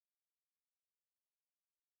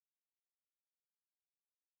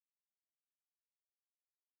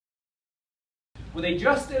where they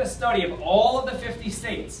just did a study of all of the 50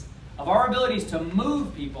 states, of our abilities to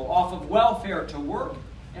move people off of welfare to work,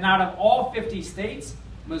 and out of all 50 states,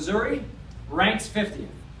 Missouri ranks 50th.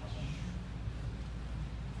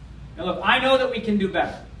 Now look, I know that we can do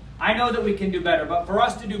better. I know that we can do better, but for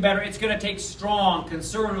us to do better, it's going to take strong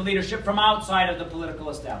conservative leadership from outside of the political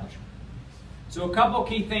establishment. So a couple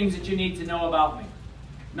key things that you need to know about me.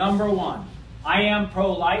 Number one, I am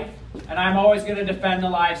pro-life, and I'm always going to defend the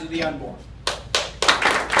lives of the unborn.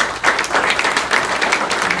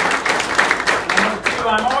 Number two,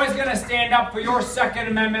 I'm always going to stand up for your Second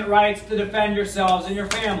Amendment rights to defend yourselves and your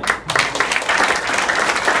family.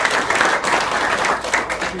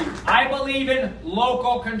 I believe in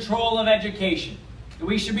local control of education.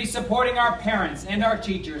 We should be supporting our parents and our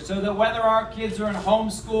teachers so that whether our kids are in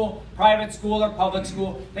homeschool, private school, or public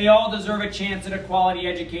school, they all deserve a chance at a quality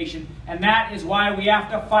education. And that is why we have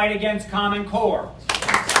to fight against Common Core.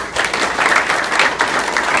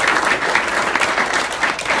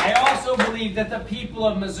 I also believe that the people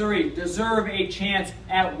of Missouri deserve a chance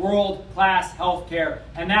at world-class health care.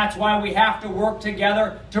 And that's why we have to work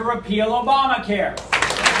together to repeal Obamacare.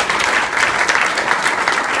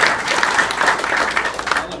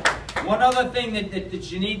 One other thing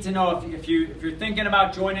that you need to know if you're thinking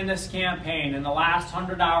about joining this campaign in the last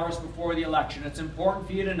 100 hours before the election, it's important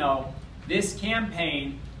for you to know this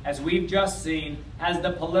campaign, as we've just seen, has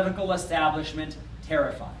the political establishment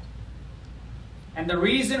terrified. And the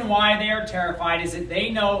reason why they are terrified is that they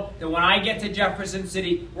know that when I get to Jefferson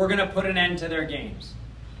City, we're going to put an end to their games.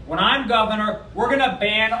 When I'm governor, we're going to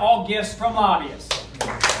ban all gifts from lobbyists.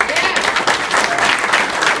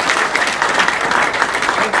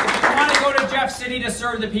 Jeff City to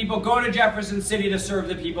serve the people, go to Jefferson City to serve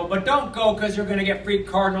the people, but don't go because you're going to get free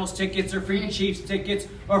Cardinals tickets or free Chiefs tickets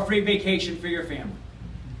or free vacation for your family.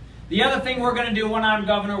 The other thing we're going to do when I'm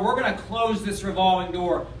governor, we're going to close this revolving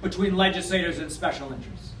door between legislators and special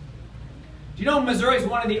interests. Do you know Missouri is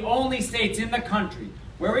one of the only states in the country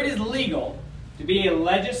where it is legal to be a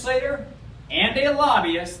legislator and a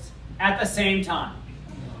lobbyist at the same time?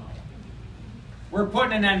 We're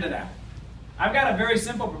putting an end to that. I've got a very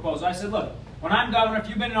simple proposal. I said, look, when I'm governor, if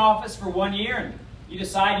you've been in office for 1 year and you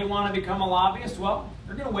decide you want to become a lobbyist, well,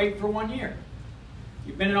 you're going to wait for 1 year.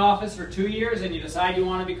 You've been in office for 2 years and you decide you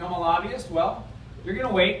want to become a lobbyist, well, you're going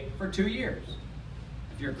to wait for 2 years.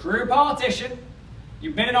 If you're a career politician,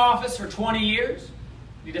 you've been in office for 20 years,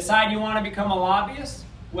 you decide you want to become a lobbyist,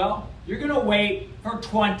 well, you're going to wait for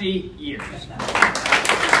 20 years.